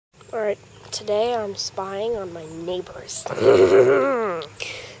Alright, today I'm spying on my neighbors.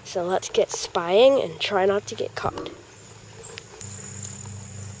 So let's get spying and try not to get caught.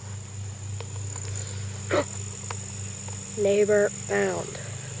 Neighbor found.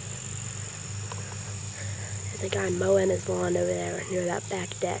 There's a guy mowing his lawn over there near that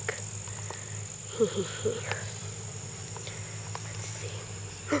back deck. Let's see.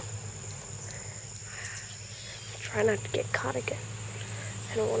 Try not to get caught again.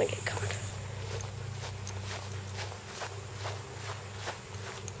 I don't want to get caught.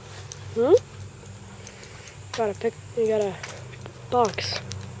 You got a box.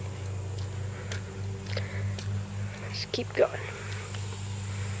 Let's keep going.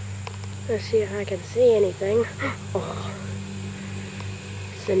 Let's see if I can see anything. Oh,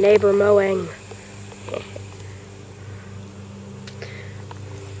 it's the neighbor mowing.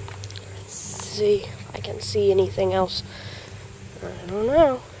 Let's see if I can see anything else. I don't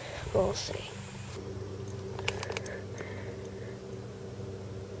know. We'll see.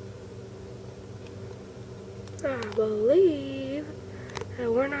 I believe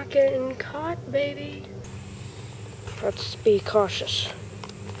that we're not getting caught, baby. Let's be cautious.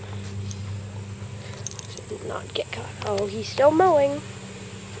 Not get caught. Oh, he's still mowing.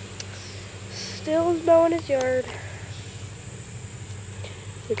 Still mowing his yard.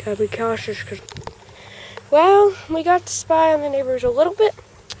 We gotta be cautious because, well, we got to spy on the neighbors a little bit.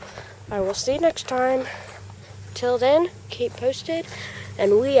 I will see you next time. Till then, keep posted,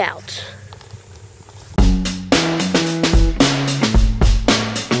 and we out.